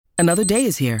Another day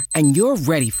is here, and you're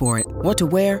ready for it. What to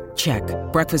wear? Check.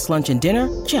 Breakfast, lunch, and dinner?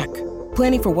 Check.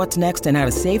 Planning for what's next and how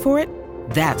to save for it?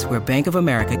 That's where Bank of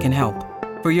America can help.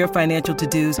 For your financial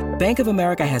to-dos, Bank of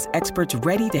America has experts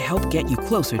ready to help get you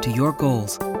closer to your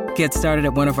goals. Get started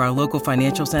at one of our local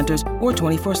financial centers or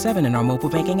 24/7 in our mobile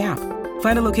banking app.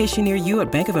 Find a location near you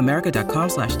at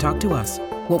bankofamerica.com/talktous.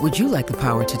 What would you like the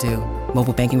power to do?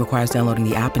 Mobile banking requires downloading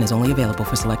the app and is only available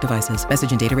for select devices.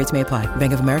 Message and data rates may apply.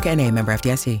 Bank of America N.A., member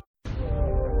FDIC.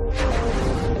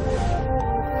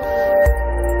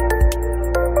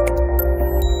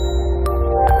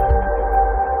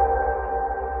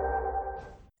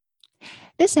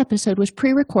 This episode was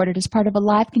pre-recorded as part of a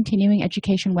live continuing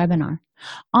education webinar.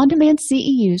 On-demand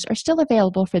CEUs are still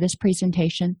available for this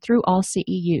presentation through All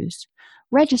CEUs.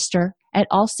 Register at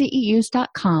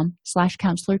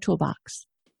allceus.com/counselor toolbox.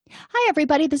 Hi,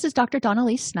 everybody. This is Dr.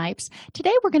 Dawn-Elise Snipes.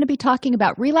 Today, we're going to be talking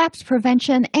about relapse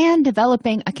prevention and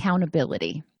developing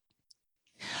accountability.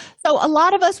 So a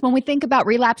lot of us, when we think about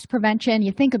relapse prevention,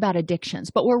 you think about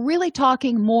addictions, but we're really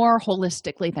talking more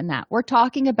holistically than that. We're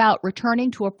talking about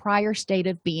returning to a prior state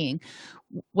of being,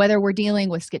 whether we're dealing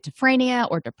with schizophrenia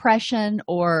or depression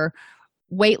or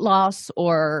weight loss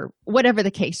or whatever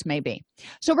the case may be.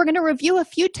 So we're going to review a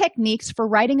few techniques for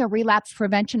writing a relapse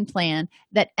prevention plan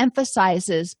that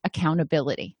emphasizes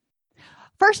accountability.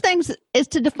 First thing is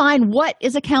to define what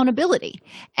is accountability.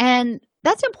 And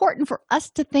that's important for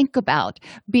us to think about,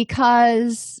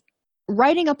 because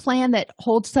writing a plan that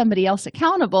holds somebody else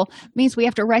accountable means we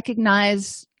have to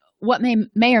recognize what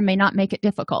may or may not make it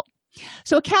difficult.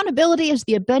 So accountability is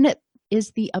the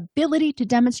ability to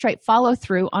demonstrate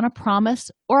follow-through on a promise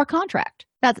or a contract.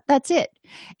 That's it.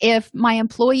 If my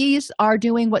employees are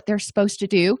doing what they're supposed to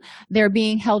do, they're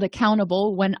being held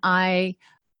accountable when I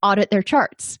audit their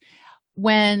charts.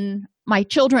 When my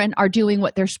children are doing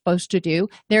what they're supposed to do,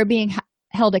 they're being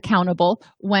held accountable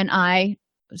when I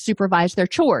supervise their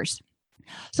chores.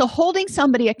 So holding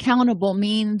somebody accountable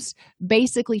means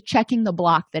basically checking the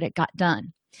block that it got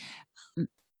done.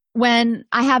 When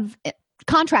I have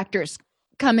contractors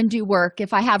come and do work,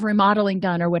 if I have remodeling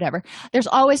done or whatever, there's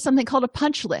always something called a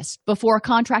punch list before a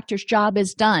contractor's job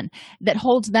is done that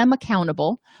holds them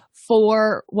accountable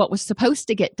for what was supposed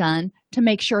to get done to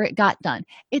make sure it got done.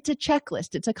 It's a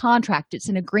checklist, it's a contract, it's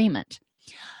an agreement.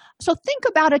 So think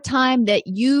about a time that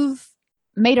you've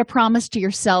made a promise to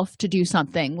yourself to do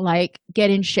something like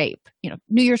get in shape,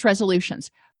 New Year's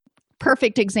resolutions.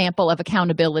 Perfect example of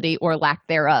accountability or lack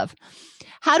thereof.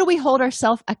 How do we hold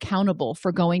ourselves accountable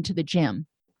for going to the gym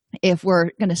if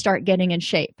we're going to start getting in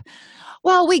shape?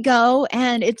 Well, we go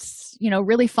and it's,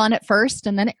 really fun at first,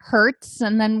 and then it hurts,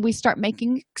 and then we start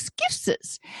making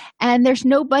excuses, and there's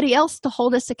nobody else to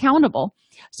hold us accountable.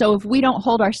 So if we don't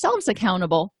hold ourselves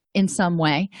accountable in some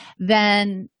way,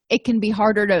 then it can be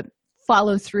harder to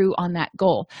follow through on that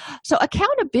goal. So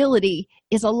accountability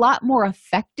is a lot more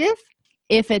effective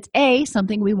if it's A,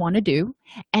 something we want to do,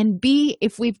 and B,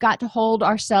 if we've got to hold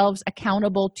ourselves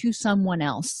accountable to someone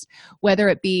else, whether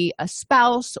it be a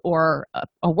spouse or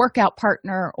a workout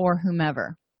partner or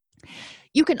whomever.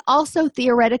 You can also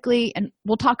theoretically, and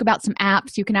we'll talk about some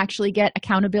apps, you can actually get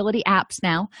accountability apps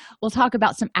now. We'll talk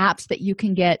about some apps that you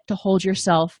can get to hold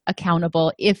yourself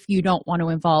accountable if you don't want to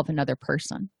involve another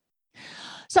person.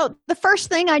 So the first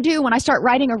thing I do when I start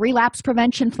writing a relapse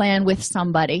prevention plan with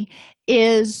somebody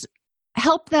is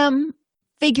help them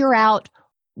figure out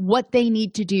what they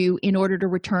need to do in order to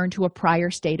return to a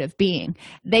prior state of being.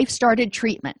 They've started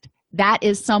treatment. That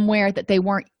is somewhere that they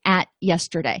weren't at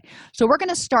yesterday. So we're going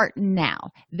to start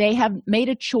now. They have made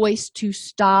a choice to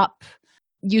stop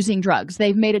using drugs.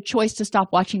 They've made a choice to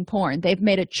stop watching porn. They've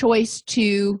made a choice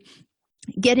to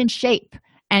get in shape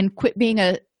and quit being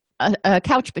a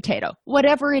couch potato,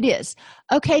 whatever it is.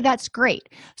 Okay, that's great.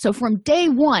 So from day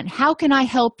one, how can I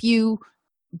help you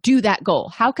do that goal?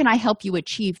 How can I help you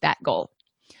achieve that goal?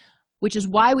 Which is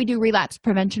why we do relapse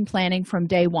prevention planning from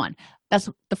day one. That's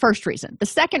the first reason. The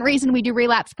second reason we do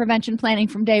relapse prevention planning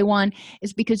from day one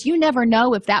is because you never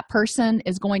know if that person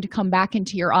is going to come back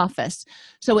into your office.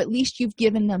 So at least you've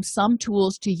given them some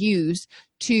tools to use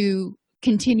to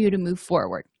continue to move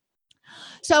forward.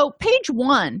 So page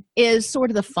 1 is sort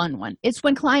of the fun one. It's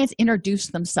when clients introduce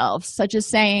themselves, such as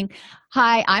saying,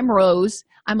 "Hi, I'm Rose.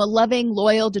 I'm a loving,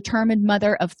 loyal, determined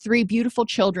mother of 3 beautiful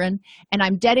children, and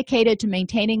I'm dedicated to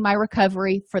maintaining my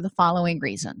recovery for the following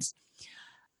reasons."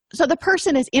 So the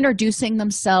person is introducing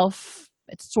themselves.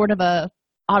 It's sort of a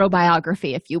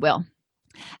autobiography, if you will.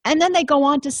 And then they go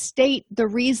on to state the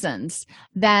reasons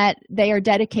that they are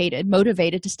dedicated,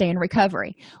 motivated to stay in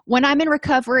recovery. When I'm in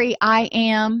recovery, I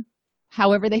am,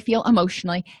 however they feel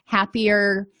emotionally,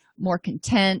 happier, more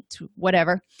content,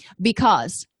 whatever.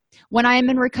 Because when I am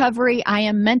in recovery, I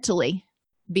am mentally.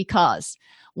 Because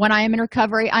when I am in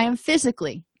recovery, I am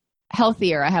physically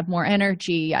healthier. I have more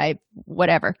energy,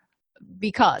 whatever.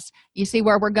 Because you see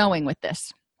where we're going with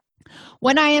this.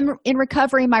 When I am in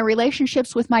recovery, my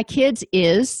relationships with my kids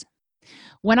is.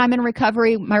 When I'm in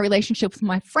recovery, my relationship with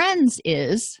my friends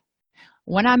is.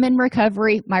 When I'm in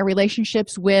recovery, my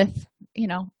relationships with,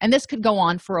 and this could go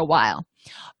on for a while.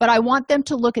 But I want them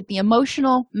to look at the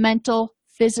emotional, mental,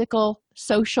 physical,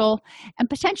 social, and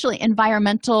potentially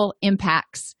environmental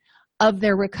impacts of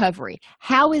their recovery.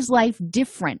 How is life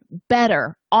different,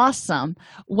 better, awesome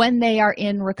when they are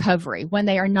in recovery, when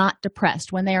they are not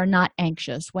depressed, when they are not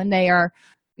anxious, when they are,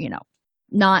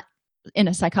 not in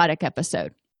a psychotic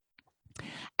episode?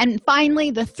 And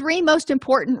finally, the three most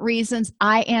important reasons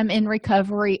I am in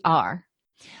recovery are.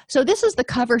 So this is the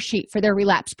cover sheet for their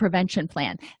relapse prevention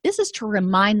plan. This is to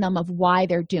remind them of why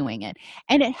they're doing it.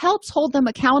 And it helps hold them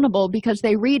accountable because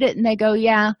they read it and they go,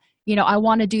 yeah, I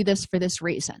want to do this for this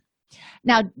reason.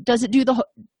 Now, does it do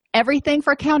everything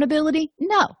for accountability?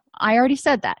 No, I already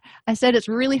said that. I said it's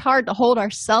really hard to hold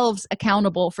ourselves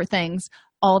accountable for things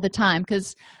all the time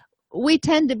because we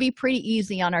tend to be pretty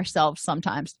easy on ourselves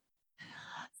sometimes.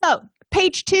 So,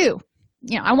 page 2,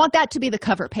 I want that to be the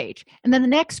cover page. And then the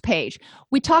next page,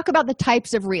 we talk about the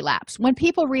types of relapse. When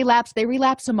people relapse, they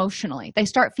relapse emotionally. They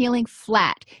start feeling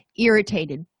flat,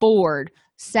 irritated, bored,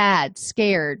 sad,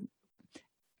 scared.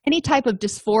 Any type of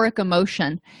dysphoric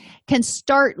emotion can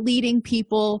start leading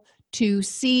people to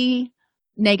see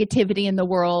negativity in the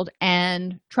world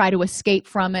and try to escape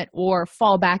from it or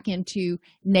fall back into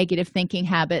negative thinking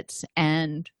habits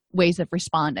and ways of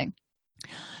responding.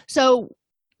 So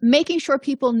making sure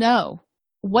people know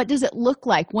what does it look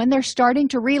like when they're starting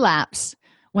to relapse,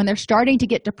 when they're starting to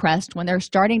get depressed, when they're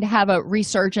starting to have a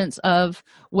resurgence of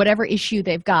whatever issue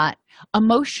they've got.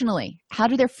 Emotionally, how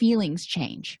do their feelings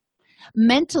change?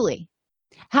 Mentally,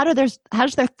 how does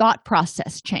their thought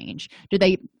process change? Do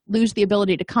they lose the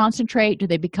ability to concentrate? Do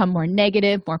they become more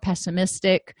negative, more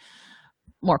pessimistic,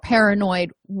 more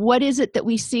paranoid? What is it that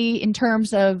we see in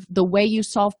terms of the way you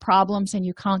solve problems and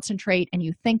you concentrate and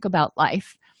you think about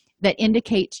life that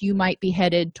indicates you might be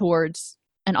headed towards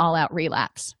an all-out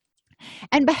relapse?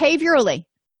 And behaviorally,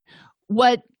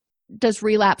 what does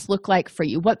relapse look like for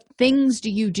you? What things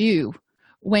do you do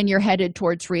when you're headed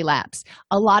towards relapse?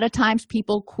 A lot of times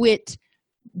people quit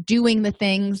doing the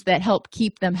things that help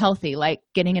keep them healthy, like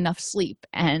getting enough sleep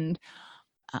and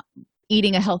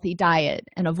eating a healthy diet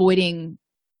and avoiding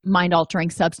mind-altering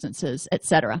substances,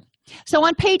 etc. So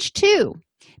on page 2,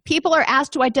 people are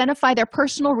asked to identify their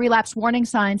personal relapse warning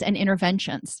signs and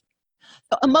interventions.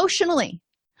 So emotionally,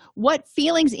 what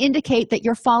feelings indicate that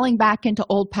you're falling back into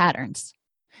old patterns?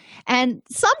 And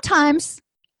sometimes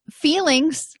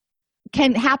feelings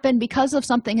can happen because of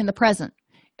something in the present.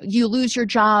 You lose your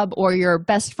job or your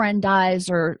best friend dies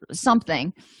or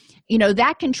something.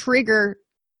 That can trigger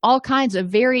all kinds of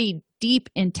very deep,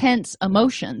 intense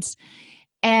emotions.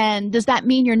 And does that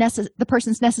mean the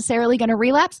person's necessarily going to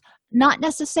relapse? Not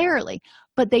necessarily,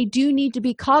 but they do need to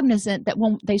be cognizant that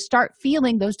when they start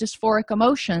feeling those dysphoric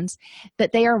emotions,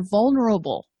 that they are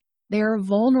vulnerable. They are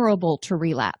vulnerable to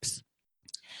relapse.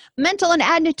 Mental and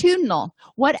attitudinal.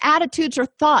 What attitudes or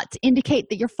thoughts indicate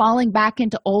that you're falling back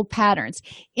into old patterns?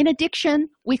 In addiction,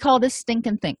 we call this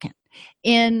stinking thinking.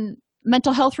 In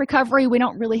mental health recovery, we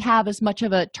don't really have as much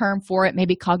of a term for it,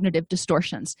 maybe cognitive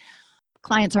distortions.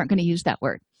 Clients aren't going to use that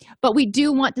word. But we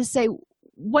do want to say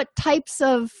what types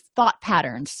of thought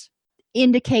patterns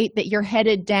indicate that you're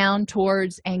headed down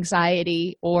towards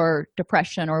anxiety or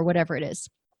depression or whatever it is.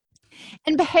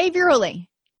 And behaviorally,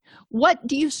 what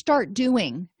do you start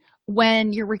doing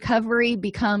when your recovery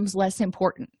becomes less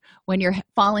important, when you're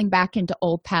falling back into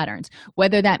old patterns,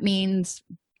 whether that means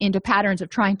into patterns of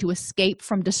trying to escape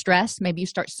from distress? Maybe you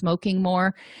start smoking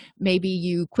more, maybe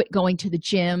you quit going to the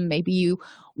gym, maybe you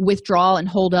withdraw and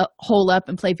hole up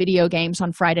and play video games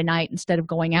on Friday night instead of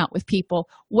going out with people.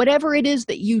 Whatever it is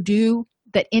that you do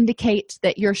that indicates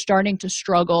that you're starting to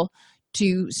struggle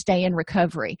to stay in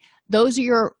recovery, those are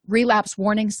your relapse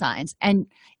warning signs. And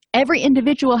every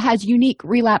individual has unique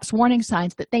relapse warning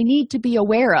signs that they need to be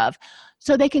aware of.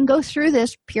 So they can go through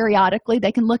this periodically.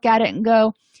 They can look at it and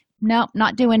go, nope,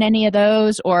 not doing any of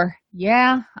those, or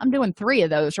yeah, I'm doing 3 of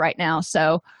those right now,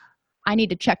 so I need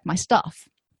to check my stuff.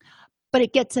 But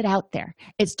it gets it out there.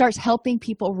 It starts helping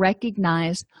people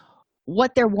recognize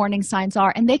what their warning signs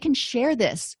are, and they can share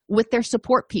this with their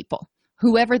support people,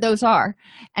 whoever those are,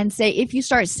 and say, if you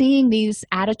start seeing these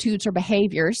attitudes or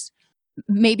behaviors,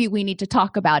 maybe we need to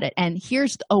talk about it. And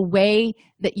here's a way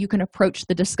that you can approach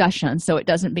the discussion so it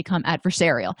doesn't become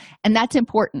adversarial. And that's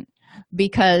important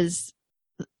because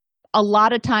a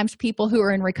lot of times people who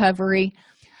are in recovery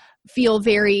feel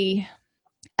very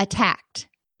attacked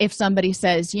if somebody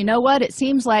says, you know what, it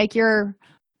seems like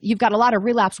you've got a lot of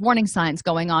relapse warning signs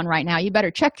going on right now. You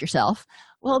better check yourself.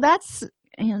 Well, that's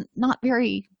not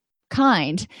very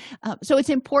kind. So it's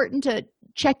important to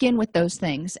check in with those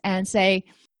things and say,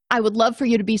 I would love for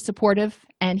you to be supportive,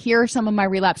 and here are some of my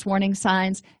relapse warning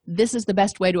signs. This is the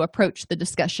best way to approach the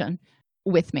discussion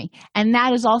with me. And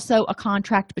that is also a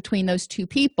contract between those two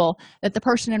people, that the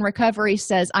person in recovery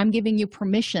says, I'm giving you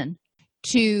permission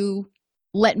to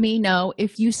let me know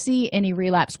if you see any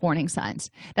relapse warning signs.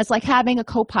 That's like having a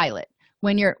co-pilot.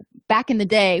 When you're back in the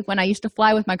day when I used to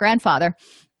fly with my grandfather,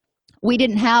 we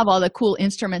didn't have all the cool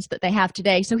instruments that they have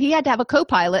today. So he had to have a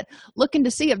co-pilot looking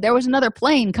to see if there was another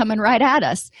plane coming right at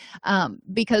us,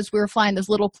 because we were flying those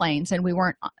little planes and we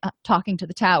weren't talking to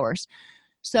the towers.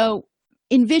 So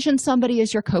envision somebody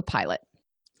as your co-pilot.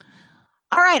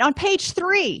 All right, on page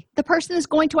 3, the person is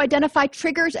going to identify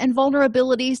triggers and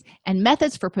vulnerabilities and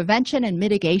methods for prevention and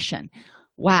mitigation.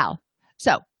 Wow.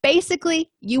 So basically,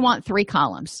 you want 3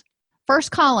 columns.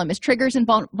 First column is triggers and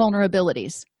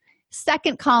vulnerabilities.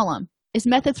 Second column is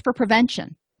methods for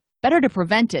prevention. Better to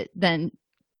prevent it than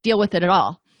deal with it at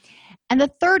all. And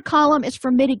the third column is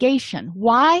for mitigation.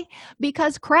 Why?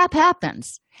 Because crap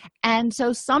happens. And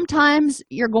so sometimes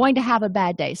you're going to have a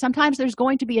bad day. Sometimes there's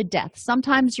going to be a death.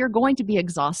 Sometimes you're going to be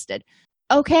exhausted.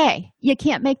 Okay, you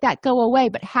can't make that go away,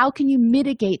 but how can you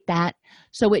mitigate that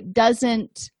so it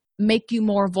doesn't make you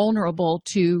more vulnerable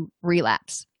to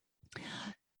relapse?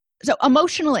 So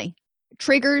emotionally,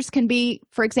 triggers can be,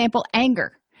 for example,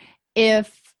 anger.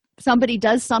 If somebody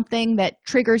does something that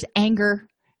triggers anger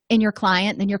in your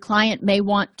client, then your client may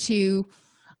want to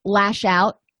lash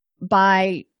out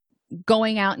by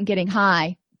going out and getting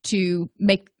high to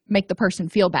make the person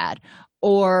feel bad.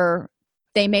 Or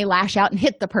they may lash out and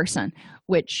hit the person,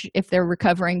 which, if they're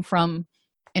recovering from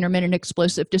intermittent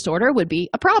explosive disorder, would be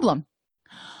a problem.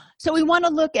 So we want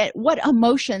to look at what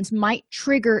emotions might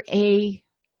trigger a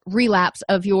relapse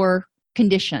of your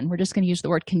condition. We're just going to use the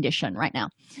word condition right now.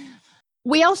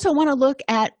 We also want to look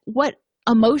at what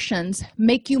emotions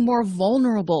make you more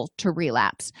vulnerable to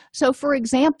relapse. So, for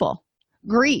example,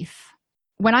 grief.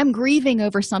 When I'm grieving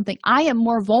over something, I am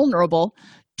more vulnerable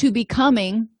to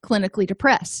becoming clinically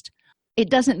depressed. It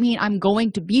doesn't mean I'm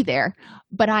going to be there,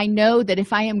 but I know that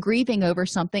if I am grieving over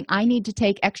something, I need to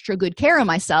take extra good care of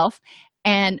myself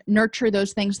and nurture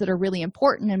those things that are really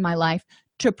important in my life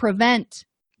to prevent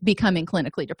becoming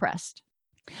clinically depressed.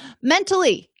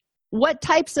 Mentally, what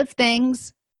types of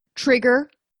things trigger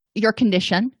your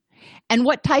condition, and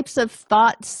what types of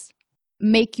thoughts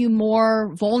make you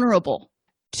more vulnerable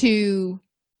to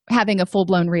having a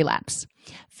full-blown relapse?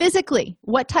 Physically,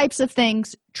 what types of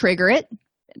things trigger it,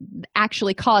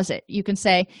 actually cause it? You can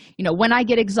say, when I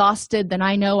get exhausted, then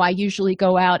I know I usually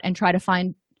go out and try to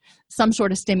find some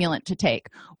sort of stimulant to take.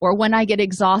 Or when I get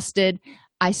exhausted,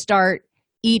 I start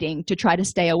eating to try to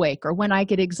stay awake. Or when I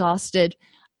get exhausted,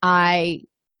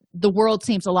 the world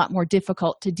seems a lot more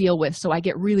difficult to deal with, so I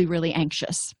get really, really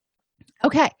anxious.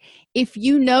 Okay, if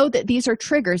you know that these are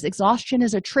triggers, exhaustion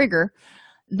is a trigger,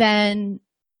 then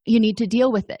you need to deal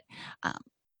with it.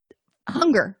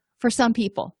 Hunger, for some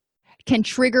people, can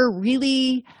trigger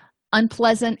really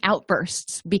unpleasant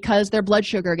outbursts because their blood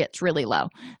sugar gets really low.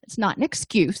 It's not an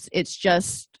excuse, it's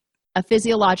just a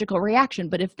physiological reaction.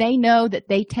 But if they know that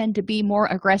they tend to be more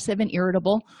aggressive and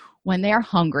irritable when they are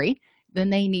hungry, then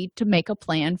they need to make a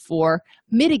plan for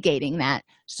mitigating that.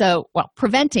 So,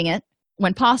 preventing it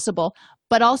when possible,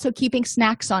 but also keeping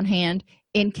snacks on hand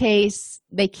in case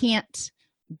they can't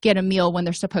get a meal when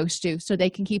they're supposed to, so they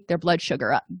can keep their blood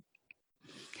sugar up.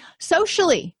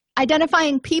 Socially,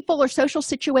 identifying people or social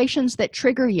situations that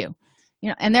trigger you.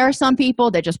 And there are some people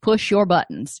that just push your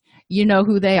buttons. You know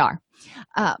who they are.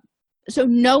 So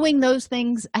knowing those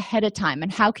things ahead of time,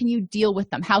 and how can you deal with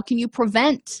them? How can you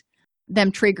prevent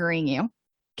them triggering you?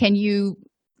 Can you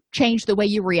change the way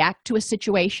you react to a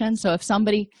situation? So if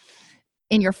somebody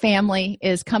in your family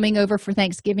is coming over for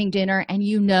Thanksgiving dinner and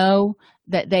you know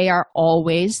that they are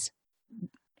always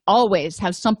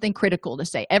have something critical to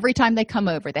say. Every time they come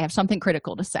over, they have something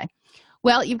critical to say.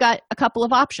 Well, you've got a couple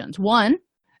of options. One,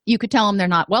 you could tell them they're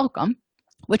not welcome,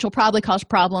 which will probably cause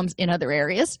problems in other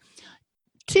areas.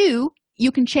 2,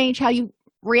 you can change how you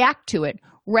react to it,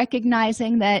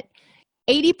 recognizing that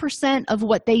 80% of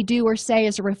what they do or say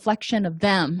is a reflection of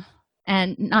them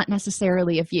and not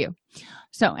necessarily of you.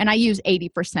 So, and I use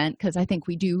 80% because I think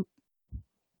we do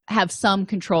have some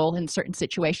control in certain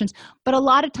situations. But a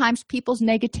lot of times people's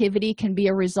negativity can be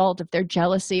a result of their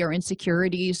jealousy or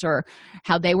insecurities or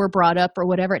how they were brought up or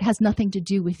whatever. It has nothing to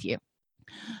do with you.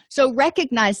 So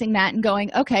recognizing that and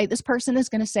going, okay, this person is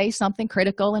going to say something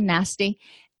critical and nasty,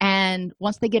 and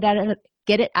once they get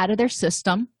it out of their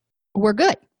system, we're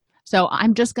good. So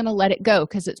I'm just going to let it go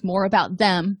because it's more about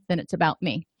them than it's about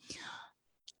me.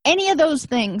 Any of those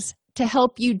things to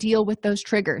help you deal with those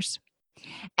triggers.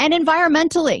 And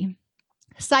environmentally,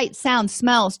 sight, sound,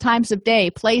 smells, times of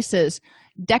day, places,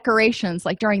 decorations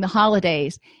like during the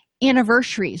holidays,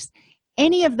 anniversaries,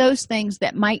 any of those things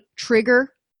that might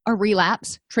trigger a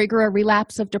relapse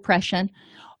of depression,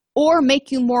 or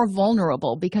make you more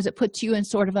vulnerable because it puts you in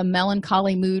sort of a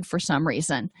melancholy mood for some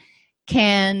reason,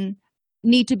 can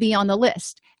need to be on the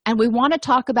list. And we want to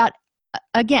talk about,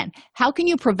 again, how can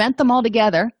you prevent them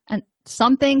altogether? And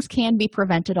some things can be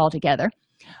prevented altogether.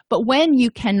 But when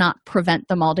you cannot prevent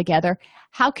them altogether,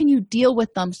 how can you deal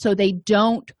with them so they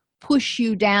don't push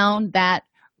you down that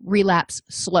relapse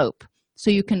slope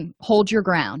so you can hold your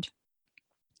ground?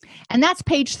 And that's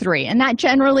page 3. And that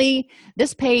generally,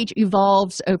 this page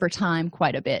evolves over time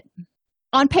quite a bit.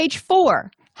 On page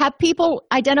 4, have people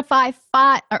identify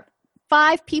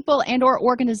five people and or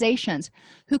organizations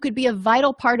who could be a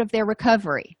vital part of their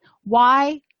recovery.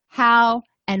 Why, how,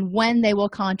 and when they will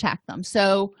contact them.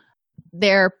 So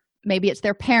maybe it's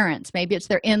their parents, maybe it's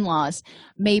their in-laws,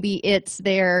 maybe it's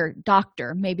their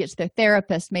doctor, maybe it's their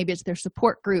therapist, maybe it's their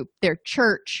support group, their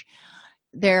church,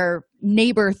 their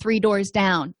neighbor 3 doors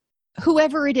down.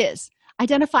 Whoever it is,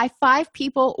 identify 5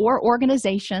 people or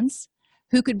organizations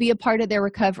who could be a part of their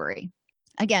recovery.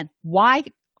 Again, why,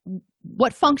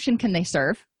 what function can they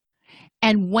serve,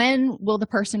 and when will the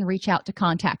person reach out to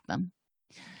contact them?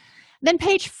 Then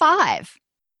page 5,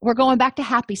 we're going back to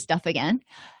happy stuff again.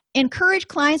 Encourage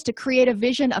clients to create a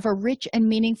vision of a rich and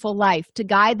meaningful life to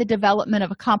guide the development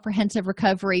of a comprehensive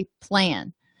recovery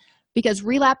plan. Because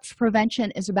relapse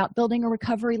prevention is about building a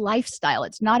recovery lifestyle.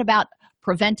 It's not about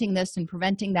preventing this and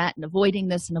preventing that and avoiding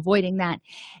this and avoiding that.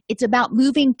 It's about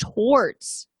moving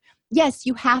towards. Yes,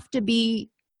 you have to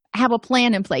have a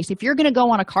plan in place. If you're going to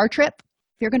go on a car trip,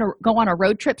 if you're going to go on a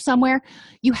road trip somewhere,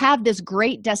 you have this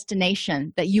great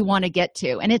destination that you want to get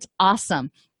to, and it's awesome.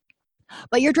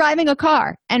 But you're driving a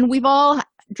car, and we've all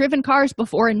driven cars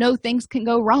before and know things can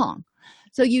go wrong.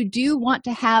 So you do want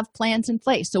to have plans in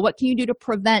place. So what can you do to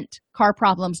prevent car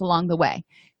problems along the way?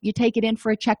 You take it in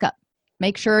for a checkup.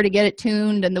 Make sure to get it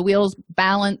tuned and the wheels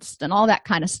balanced and all that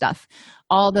kind of stuff.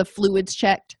 All the fluids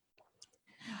checked.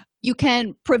 You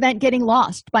can prevent getting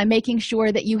lost by making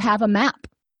sure that you have a map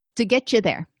to get you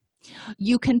there.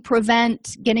 You can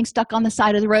prevent getting stuck on the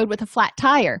side of the road with a flat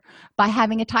tire by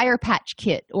having a tire patch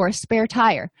kit or a spare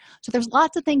tire. So there's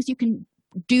lots of things you can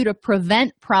do to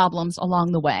prevent problems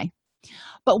along the way.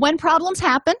 But when problems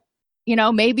happen,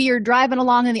 maybe you're driving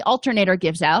along and the alternator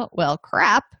gives out. Well,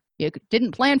 crap, you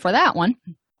didn't plan for that one.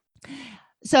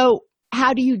 So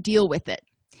how do you deal with it?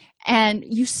 And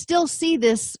you still see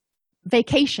this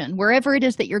vacation, wherever it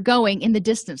is that you're going in the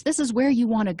distance. This is where you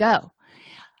want to go.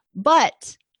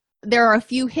 But there are a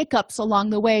few hiccups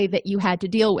along the way that you had to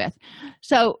deal with.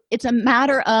 So it's a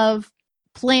matter of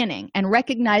planning and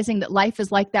recognizing that life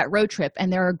is like that road trip,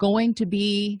 and there are going to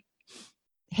be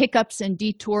hiccups and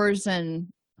detours and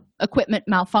equipment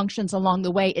malfunctions along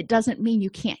the way. It doesn't mean you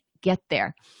can't get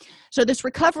there. So this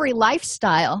recovery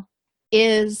lifestyle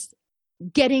is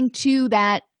getting to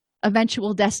that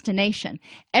eventual destination.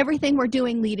 Everything we're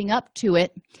doing leading up to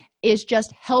it is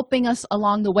just helping us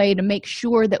along the way to make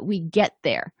sure that we get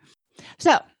there.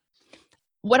 So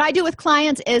what I do with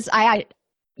clients is I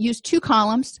use 2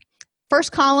 columns.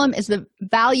 First column is the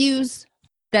values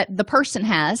that the person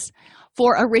has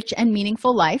for a rich and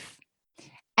meaningful life.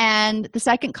 And the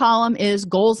second column is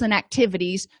goals and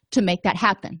activities to make that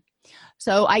happen.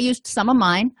 So I used some of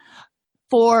mine.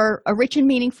 For a rich and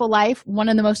meaningful life, one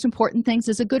of the most important things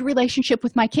is a good relationship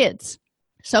with my kids.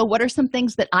 So what are some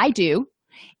things that I do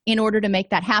in order to make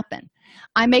that happen?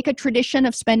 I make a tradition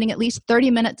of spending at least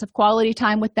 30 minutes of quality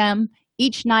time with them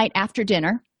each night after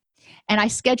dinner, and I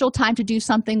schedule time to do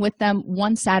something with them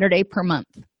one Saturday per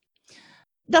month.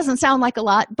 Doesn't sound like a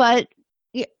lot, but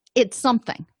it's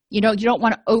something. You don't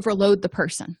want to overload the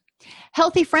person.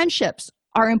 Healthy friendships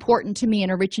are important to me in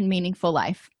a rich and meaningful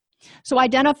life. So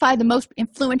identify the most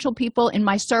influential people in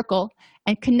my circle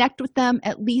and connect with them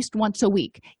at least once a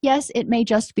week. Yes, it may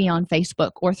just be on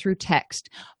Facebook or through text,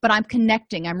 but I'm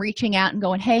connecting. I'm reaching out and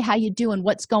going, hey, how you doing?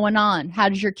 What's going on? How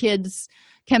does your kids'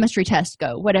 chemistry test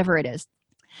go? Whatever it is.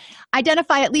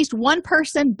 Identify at least one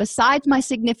person besides my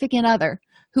significant other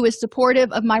who is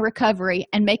supportive of my recovery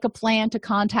and make a plan to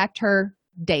contact her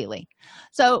daily.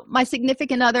 So my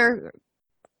significant other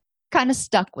kind of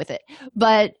stuck with it,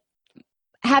 but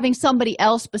having somebody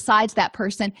else besides that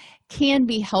person can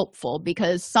be helpful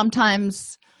because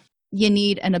sometimes you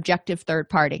need an objective third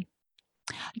party.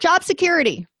 Job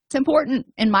security, it's important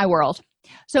in my world.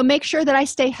 So make sure that I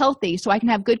stay healthy so I can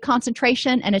have good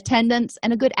concentration and attendance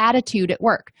and a good attitude at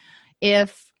work.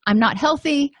 If I'm not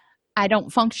healthy, I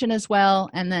don't function as well,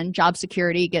 and then job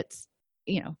security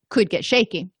could get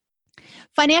shaky.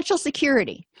 Financial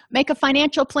security. Make a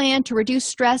financial plan to reduce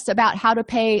stress about how to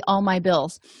pay all my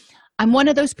bills. I'm one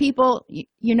of those people,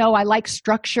 I like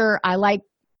structure. I love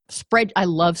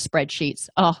spreadsheets.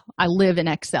 Oh, I live in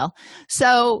Excel.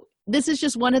 So this is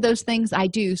just one of those things I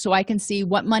do so I can see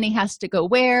what money has to go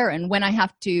where and when I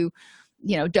have to,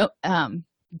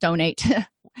 donate,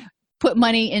 put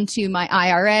money into my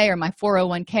IRA or my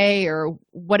 401k or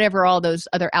whatever all those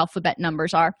other alphabet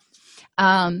numbers are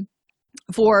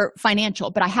for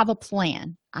financial. But I have a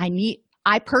plan.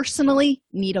 I personally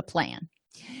need a plan.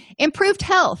 Improved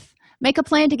health. Make a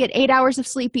plan to get 8 hours of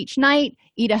sleep each night,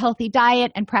 eat a healthy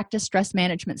diet, and practice stress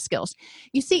management skills.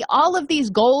 You see, all of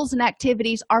these goals and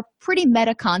activities are pretty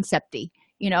meta-concept-y.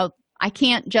 I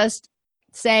can't just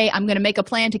say I'm going to make a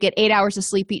plan to get 8 hours of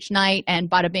sleep each night and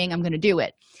bada bing, I'm going to do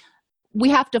it. We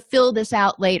have to fill this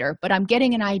out later, but I'm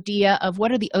getting an idea of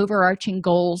what are the overarching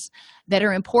goals that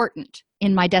are important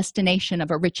in my destination of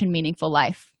a rich and meaningful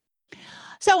life.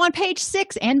 So on page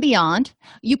 6 and beyond,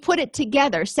 you put it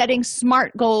together, setting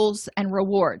SMART goals and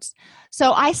rewards.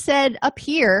 So I said up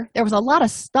here, there was a lot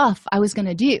of stuff I was going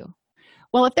to do.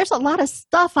 Well, if there's a lot of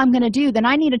stuff I'm going to do, then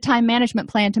I need a time management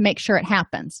plan to make sure it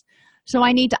happens. So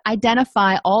I need to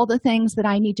identify all the things that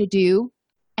I need to do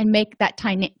and make that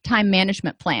time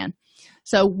management plan.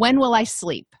 So when will I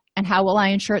sleep? And how will I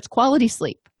ensure it's quality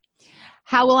sleep?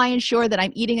 How will I ensure that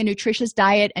I'm eating a nutritious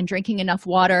diet and drinking enough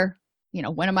water?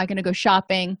 When am I going to go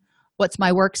shopping? What's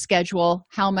my work schedule?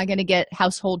 How am I going to get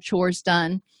household chores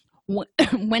done?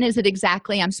 When is it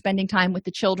exactly I'm spending time with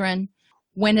the children?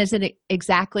 When is it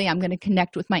exactly I'm going to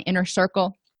connect with my inner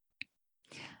circle?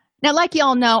 Now, like you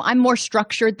all know, I'm more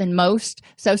structured than most.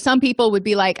 So some people would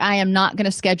be like, I am not going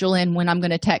to schedule in when I'm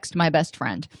going to text my best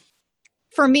friend.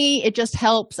 For me, it just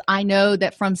helps. I know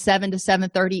that from 7 to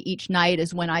 7:30 each night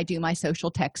is when I do my social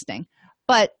texting.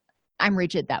 But I'm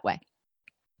rigid that way.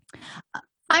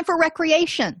 Time for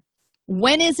recreation.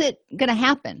 When is it going to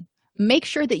happen? Make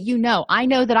sure that you know. I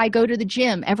know that I go to the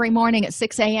gym every morning at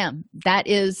 6 a.m. That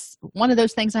is one of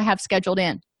those things I have scheduled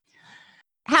in.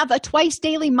 Have a twice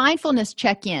daily mindfulness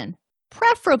check-in,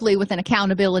 preferably with an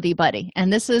accountability buddy.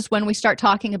 And this is when we start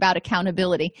talking about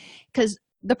accountability, because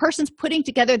the person's putting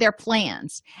together their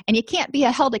plans, and you can't be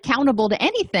held accountable to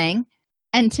anything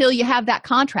until you have that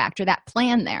contract or that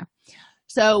plan there.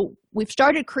 So we've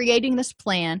started creating this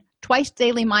plan. Twice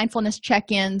daily mindfulness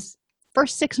check-ins,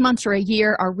 first 6 months or a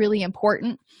year are really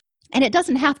important. And it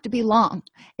doesn't have to be long.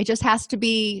 It just has to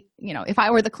be, if I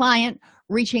were the client,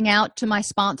 reaching out to my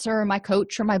sponsor or my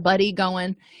coach or my buddy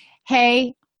going,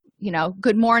 hey,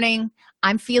 good morning.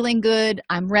 I'm feeling good.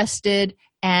 I'm rested.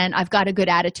 And I've got a good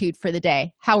attitude for the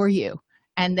day. How are you?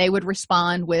 And they would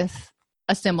respond with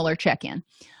a similar check-in.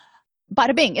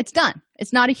 Bada bing, it's done.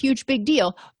 It's not a huge big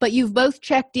deal, but you've both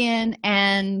checked in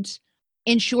and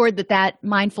ensured that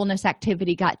mindfulness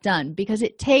activity got done, because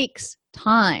it takes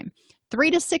time,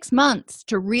 3 to 6 months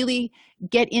to really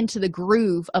get into the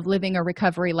groove of living a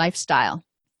recovery lifestyle.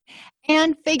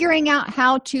 And figuring out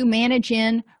how to manage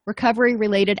in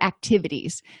recovery-related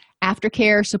activities,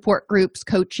 aftercare, support groups,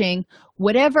 coaching,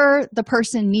 whatever the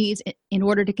person needs in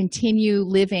order to continue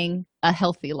living a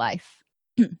healthy life.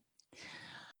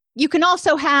 You can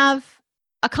also have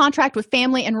a contract with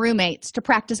family and roommates to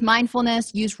practice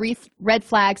mindfulness, use red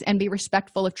flags, and be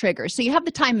respectful of triggers. So you have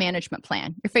the time management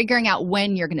plan. You're figuring out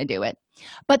when you're going to do it.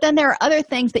 But then there are other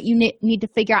things that you need to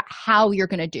figure out how you're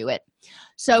going to do it.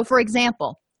 So, for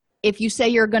example, if you say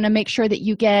you're going to make sure that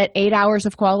you get 8 hours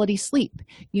of quality sleep,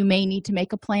 you may need to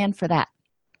make a plan for that.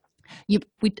 We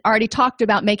already talked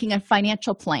about making a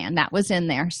financial plan. That was in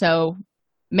there. So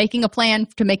making a plan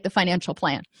to make the financial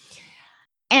plan.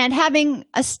 And having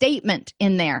a statement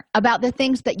in there about the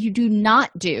things that you do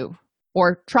not do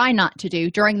or try not to do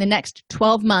during the next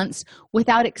 12 months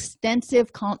without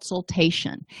extensive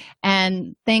consultation.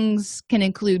 And things can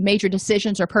include major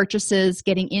decisions or purchases,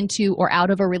 getting into or out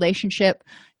of a relationship,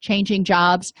 changing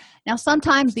jobs. Now,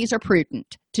 sometimes these are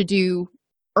prudent to do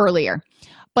earlier,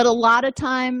 but a lot of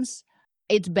times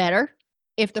it's better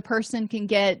if the person can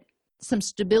get some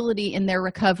stability in their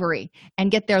recovery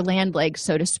and get their land legs,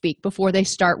 so to speak, before they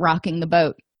start rocking the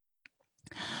boat.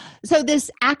 So this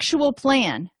actual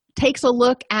plan takes a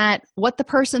look at what the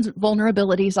person's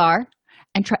vulnerabilities are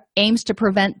and aims to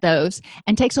prevent those,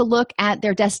 and takes a look at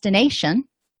their destination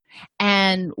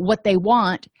and what they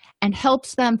want, and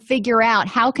helps them figure out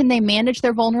how can they manage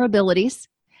their vulnerabilities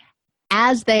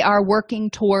as they are working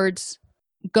towards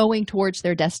going towards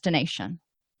their destination.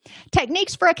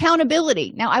 Techniques for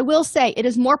accountability. Now, I will say it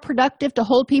is more productive to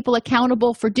hold people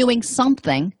accountable for doing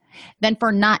something than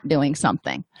for not doing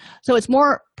something. So it's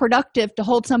more productive to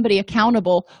hold somebody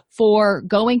accountable for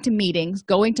going to meetings,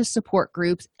 going to support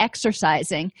groups,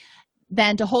 exercising,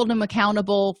 than to hold them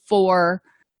accountable for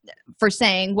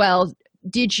saying, well,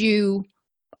 did you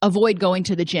avoid going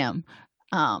to the gym?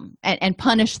 And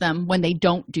punish them when they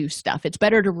don't do stuff. It's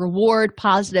better to reward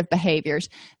positive behaviors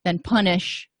than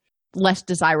punish less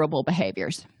desirable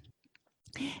behaviors.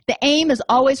 The aim is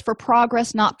always for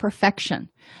progress, not perfection,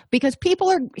 because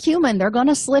people are human. They're going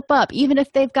to slip up. Even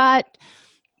if they've got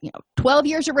 12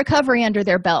 years of recovery under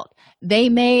their belt, they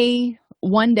may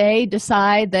one day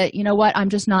decide that, you know what, I'm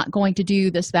just not going to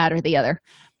do this, that, or the other.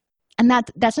 And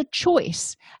that's a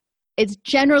choice. It's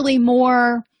generally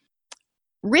more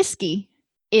risky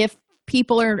if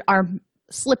people are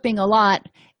slipping a lot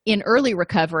in early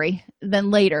recovery than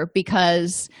later,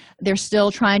 because they're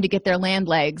still trying to get their land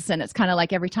legs, and it's kind of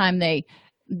like every time they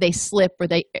slip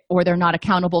or they're not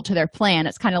accountable to their plan,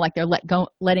 it's kind of like they're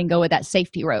letting go of that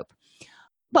safety rope.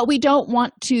 But we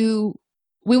want to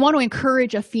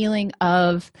encourage a feeling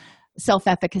of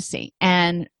self-efficacy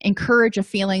and encourage a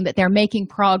feeling that they're making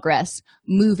progress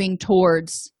moving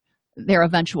towards their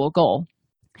eventual goal.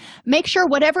 Make sure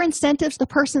whatever incentives the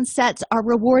person sets are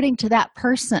rewarding to that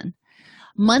person.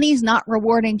 Money's not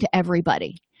rewarding to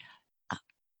everybody.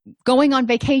 Going on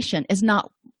vacation is not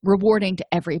rewarding to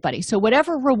everybody. So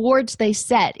whatever rewards they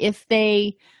set, if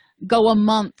they go a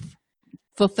month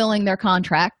fulfilling their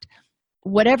contract,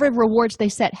 whatever rewards they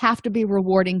set have to be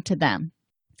rewarding to them.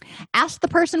 Ask the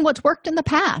person what's worked in the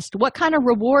past. What kind of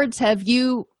rewards have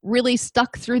you really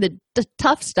stuck through the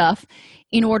tough stuff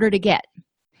in order to get?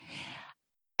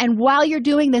 And while you're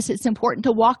doing this, it's important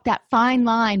to walk that fine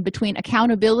line between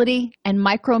accountability and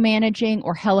micromanaging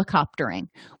or helicoptering.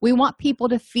 We want people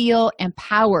to feel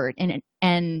empowered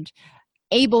and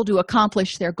able to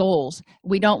accomplish their goals.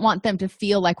 We don't want them to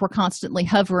feel like we're constantly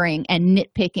hovering and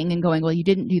nitpicking and going, well, you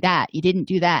didn't do that, you didn't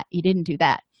do that, you didn't do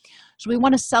that. So we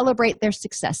want to celebrate their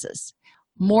successes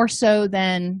more so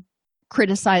than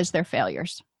criticize their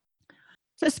failures.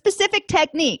 So specific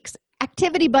techniques.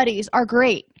 Activity buddies are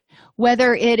great.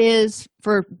 Whether it is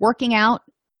for working out,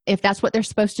 if that's what they're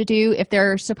supposed to do, if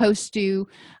they're supposed to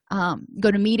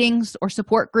go to meetings or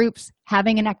support groups,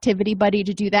 having an activity buddy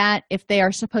to do that. If they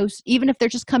are supposed, even if they're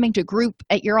just coming to group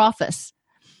at your office,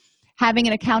 having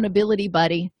an accountability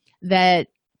buddy that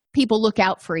people look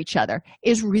out for each other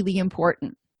is really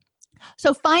important.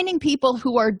 So finding people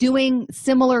who are doing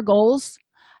similar goals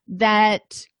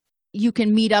that you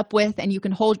can meet up with and you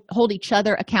can hold each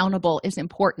other accountable is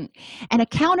important. And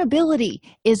accountability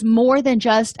is more than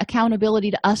just accountability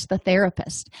to us, the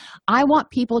therapist. I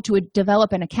want people to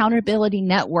develop an accountability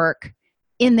network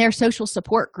in their social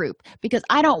support group, because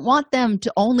I don't want them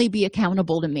to only be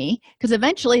accountable to me, because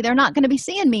eventually they're not going to be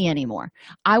seeing me anymore.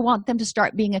 I want them to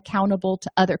start being accountable to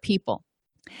other people.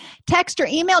 Text or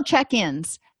email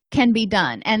check-ins can be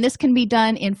done, and this can be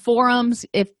done in forums.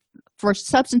 For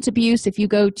substance abuse, if you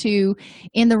go to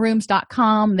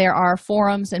intherooms.com, there are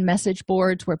forums and message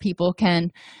boards where people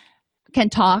can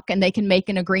talk, and they can make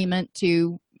an agreement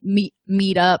to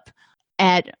meet up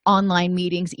at online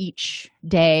meetings each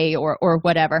day or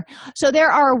whatever. So there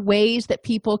are ways that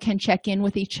people can check in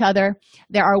with each other.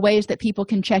 There are ways that people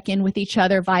can check in with each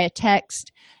other via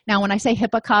text. Now, when I say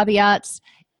HIPAA caveats,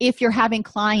 if you're having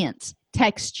clients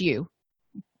text you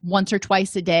once or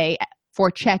twice a day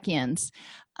for check-ins,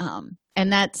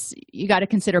 and that's, you got to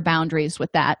consider boundaries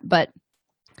with that. But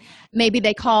maybe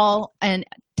they call and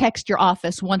text your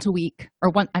office once a week, or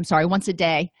once a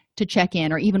day to check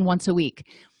in, or even once a week.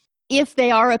 If they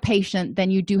are a patient,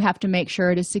 then you do have to make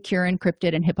sure it is secure,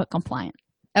 encrypted, and HIPAA compliant.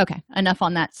 Okay, enough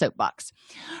on that soapbox.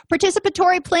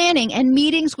 Participatory planning and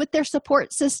meetings with their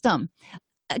support system.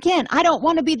 Again, I don't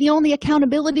want to be the only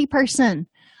accountability person.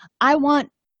 I want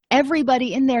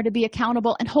everybody in there to be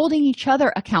accountable and holding each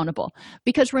other accountable,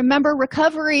 because remember,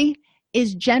 recovery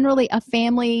is generally a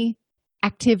family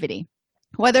activity.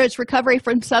 Whether it's recovery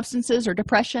from substances or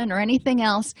depression or anything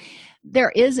else,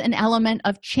 there is an element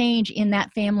of change in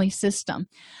that family system.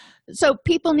 So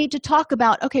people need to talk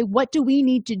about, okay, what do we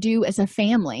need to do as a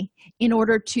family in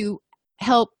order to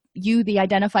help you, the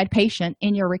identified patient,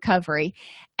 in your recovery?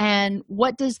 And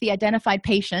what does the identified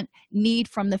patient need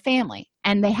from the family?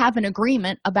 And they have an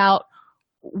agreement about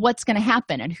what's going to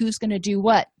happen and who's going to do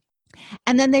what.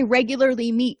 And then they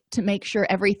regularly meet to make sure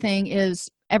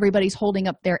everybody's holding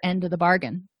up their end of the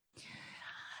bargain.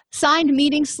 Signed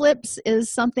meeting slips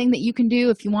is something that you can do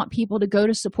if you want people to go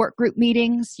to support group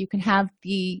meetings. You can have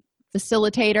the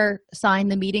facilitator sign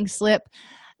the meeting slip.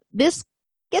 This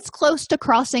gets close to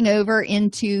crossing over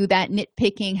into that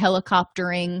nitpicking,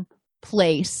 helicoptering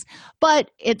place, but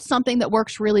it's something that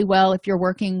works really well if you're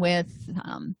working with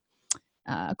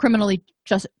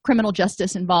criminal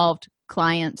justice involved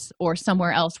clients or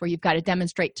somewhere else where you've got to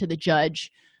demonstrate to the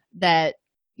judge that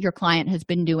your client has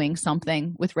been doing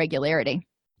something with regularity.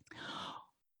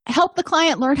 Help the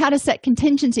client learn how to set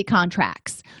contingency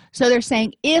contracts. So they're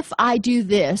saying, if I do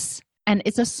this, and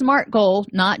it's a SMART goal,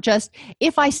 not just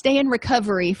if I stay in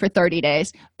recovery for 30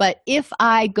 days, but if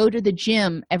I go to the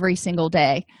gym every single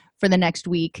day for the next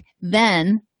week,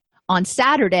 then on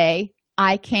Saturday,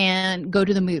 I can go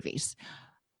to the movies.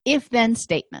 If-then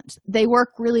statements. They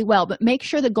work really well, but make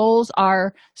sure the goals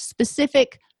are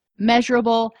specific,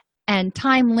 measurable, and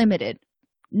time-limited,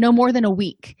 no more than a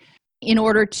week, in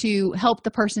order to help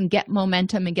the person get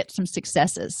momentum and get some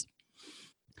successes.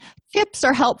 Tips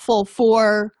are helpful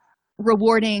for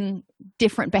rewarding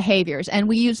different behaviors, and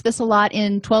we use this a lot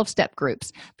in 12-step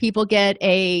groups. People get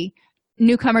a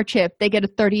newcomer chip, they get a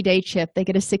 30-day chip, they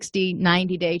get a 60,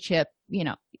 90-day chip.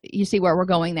 You see where we're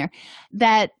going there.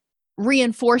 That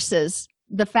reinforces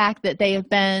the fact that they have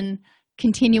been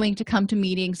continuing to come to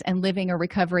meetings and living a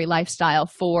recovery lifestyle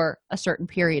for a certain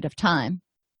period of time.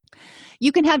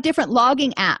 You can have different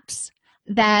logging apps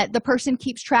that the person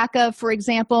keeps track of. For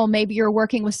example, maybe you're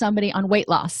working with somebody on weight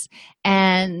loss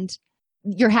and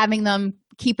you're having them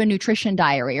keep a nutrition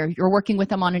diary, or you're working with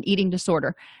them on an eating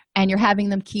disorder and you're having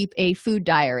them keep a food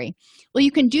diary. Well,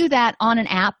 you can do that on an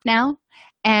app now,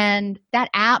 and that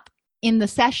app in the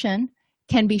session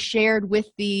can be shared with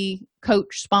the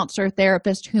coach, sponsor,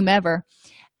 therapist, whomever,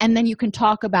 and then you can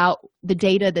talk about the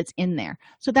data that's in there.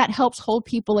 So that helps hold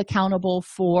people accountable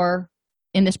for,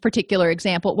 in this particular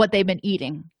example, what they've been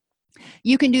eating.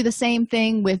 You can do the same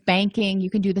thing with banking. You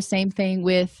can do the same thing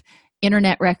with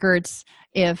internet records.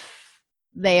 If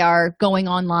they are going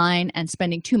online and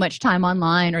spending too much time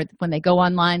online, or when they go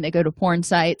online, they go to porn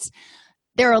sites.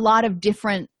 There are a lot of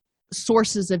different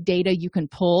sources of data you can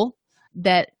pull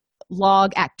that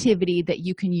log activity that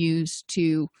you can use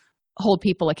to hold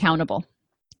people accountable.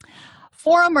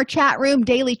 Forum or chat room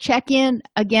daily check-in,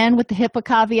 again with the HIPAA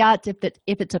caveats. If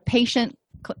it's a patient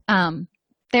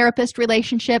therapist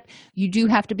relationship, you do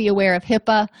have to be aware of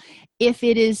HIPAA. If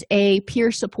it is a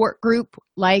peer support group,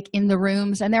 like in the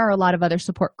rooms, and there are a lot of other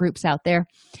support groups out there,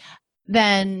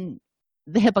 then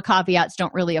the HIPAA caveats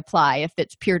don't really apply if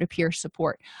it's peer-to-peer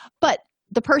support. But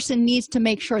the person needs to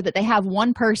make sure that they have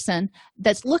one person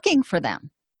that's looking for them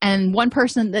and one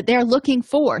person that they're looking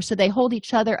for, so they hold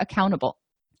each other accountable.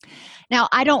 Now,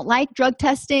 I don't like drug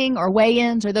testing or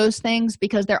weigh-ins or those things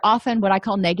because they're often what I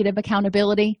call negative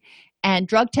accountability. And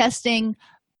drug testing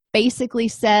basically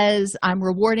says, I'm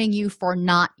rewarding you for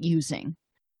not using.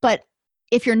 But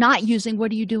if you're not using,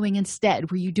 what are you doing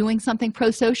instead? Were you doing something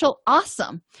pro-social?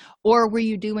 Awesome. Or were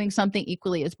you doing something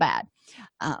equally as bad?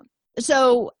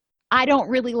 So I don't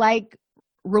really like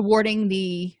rewarding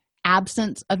the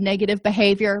absence of negative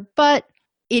behavior, but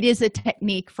it is a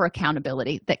technique for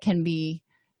accountability that can be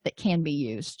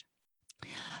used.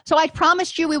 So I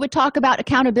promised you we would talk about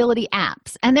accountability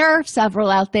apps, and there are several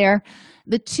out there.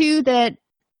 The two that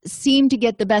seem to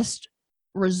get the best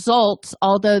results,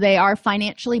 although they are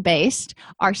financially based,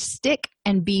 are Stick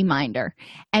and BeMinder.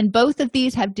 And both of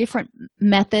these have different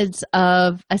methods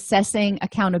of assessing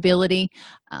accountability.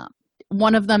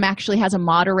 One of them actually has a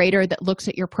moderator that looks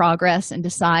at your progress and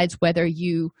decides whether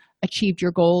you achieved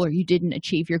your goal or you didn't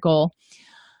achieve your goal.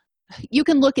 You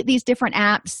can look at these different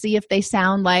apps, see if they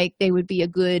sound like they would be a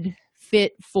good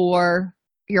fit for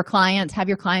your clients, have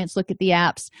your clients look at the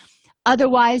apps.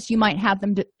 Otherwise, you might have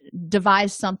them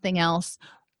devise something else.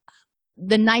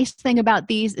 The nice thing about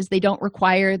these is they don't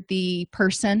require the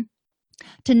person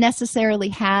to necessarily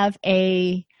have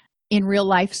a in real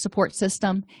life support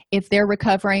system. If they're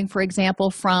recovering, for example,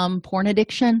 from porn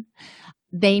addiction,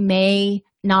 they may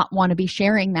not want to be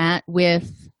sharing that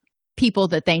with people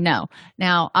that they know.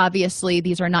 Now, obviously,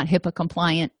 these are not HIPAA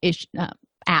compliant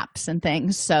apps and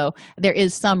things, so there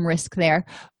is some risk there,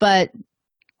 but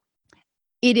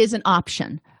it is an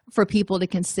option for people to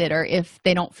consider if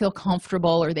they don't feel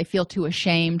comfortable or they feel too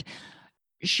ashamed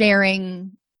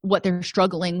sharing what they're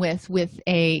struggling with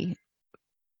a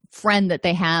friend that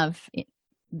they have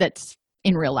that's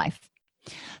in real life.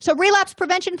 So relapse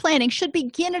prevention planning should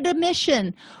begin at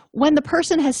admission when the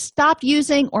person has stopped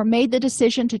using or made the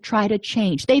decision to try to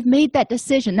change. They've made that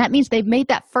decision. That means they've made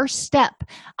that first step.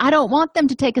 I don't want them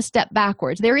to take a step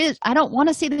backwards. I don't want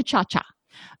to see the cha-cha.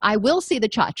 I will see the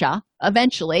cha-cha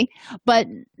eventually, but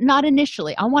not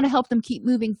initially. I want to help them keep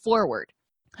moving forward.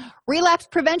 Relapse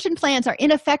prevention plans are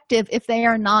ineffective if they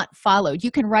are not followed.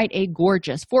 You can write a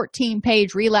gorgeous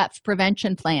 14-page relapse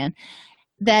prevention plan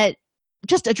that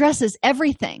just addresses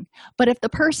everything. But if the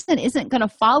person isn't going to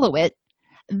follow it,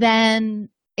 then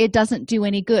it doesn't do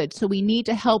any good. So we need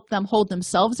to help them hold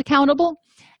themselves accountable.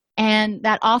 And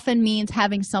that often means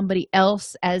having somebody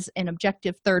else as an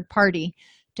objective third party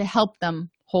to help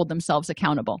them hold themselves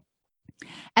accountable.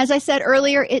 As I said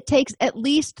earlier, it takes at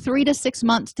least 3 to 6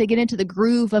 months to get into the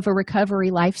groove of a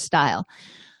recovery lifestyle.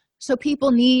 So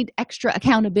people need extra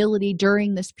accountability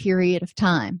during this period of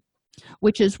time,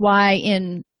 which is why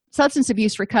in substance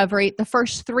abuse recovery, the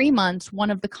first 3 months,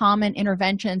 one of the common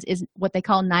interventions is what they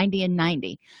call 90 and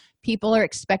 90. People are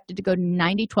expected to go to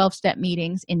 90 12-step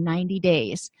meetings in 90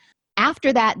 days.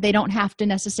 After that, they don't have to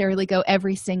necessarily go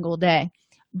every single day.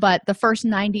 But the first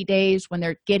 90 days, when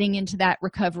they're getting into that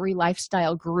recovery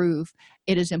lifestyle groove,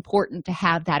 it is important to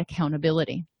have that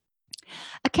accountability.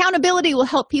 Accountability will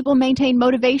help people maintain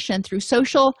motivation through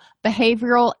social,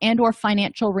 behavioral, and/or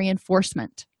financial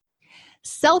reinforcement.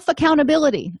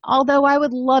 Self-accountability, although I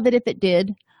would love it if it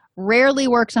did, rarely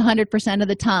works 100% of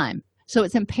the time. So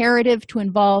it's imperative to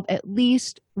involve at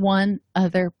least one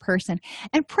other person,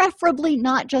 and preferably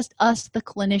not just us, the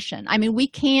clinician. I mean, we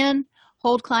can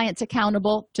hold clients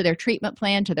accountable to their treatment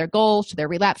plan, to their goals, to their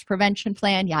relapse prevention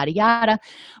plan, yada, yada.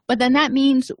 But then that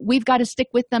means we've got to stick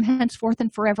with them henceforth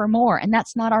and forevermore. And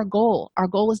that's not our goal. Our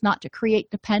goal is not to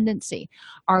create dependency.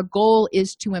 Our goal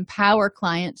is to empower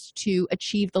clients to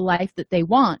achieve the life that they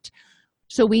want.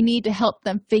 So we need to help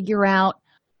them figure out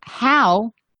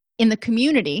how in the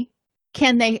community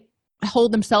can they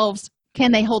hold themselves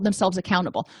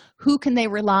accountable? Who can they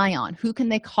rely on? Who can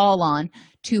they call on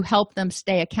to help them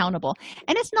stay accountable?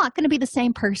 And it's not going to be the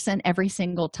same person every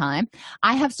single time.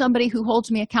 I have somebody who holds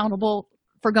me accountable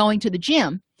for going to the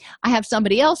gym. I have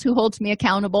somebody else who holds me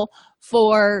accountable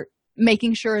for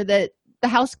making sure that the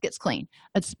house gets clean.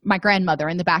 That's my grandmother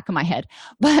in the back of my head.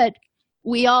 But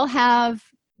we all have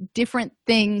different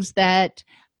things that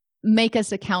make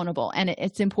us accountable, and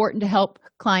it's important to help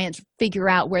clients figure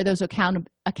out where those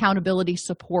accountability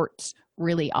supports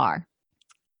really are.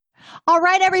 All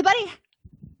right, everybody,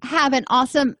 have an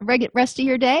awesome rest of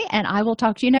your day, and I will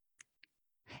talk to you next.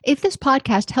 If this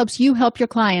podcast helps you help your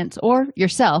clients or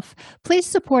yourself, please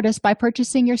support us by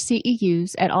purchasing your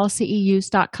CEUs at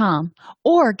allceus.com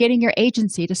or getting your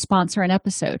agency to sponsor an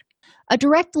episode. A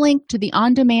direct link to the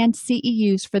on-demand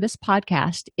CEUs for this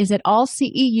podcast is at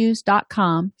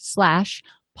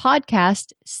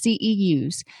allceus.com/podcast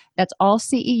CEUs. That's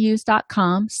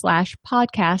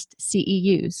allceus.com/podcast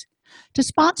CEUs. To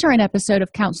sponsor an episode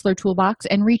of Counselor Toolbox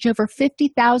and reach over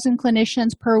 50,000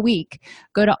 clinicians per week,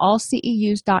 go to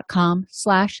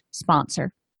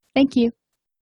allceus.com/sponsor. Thank you.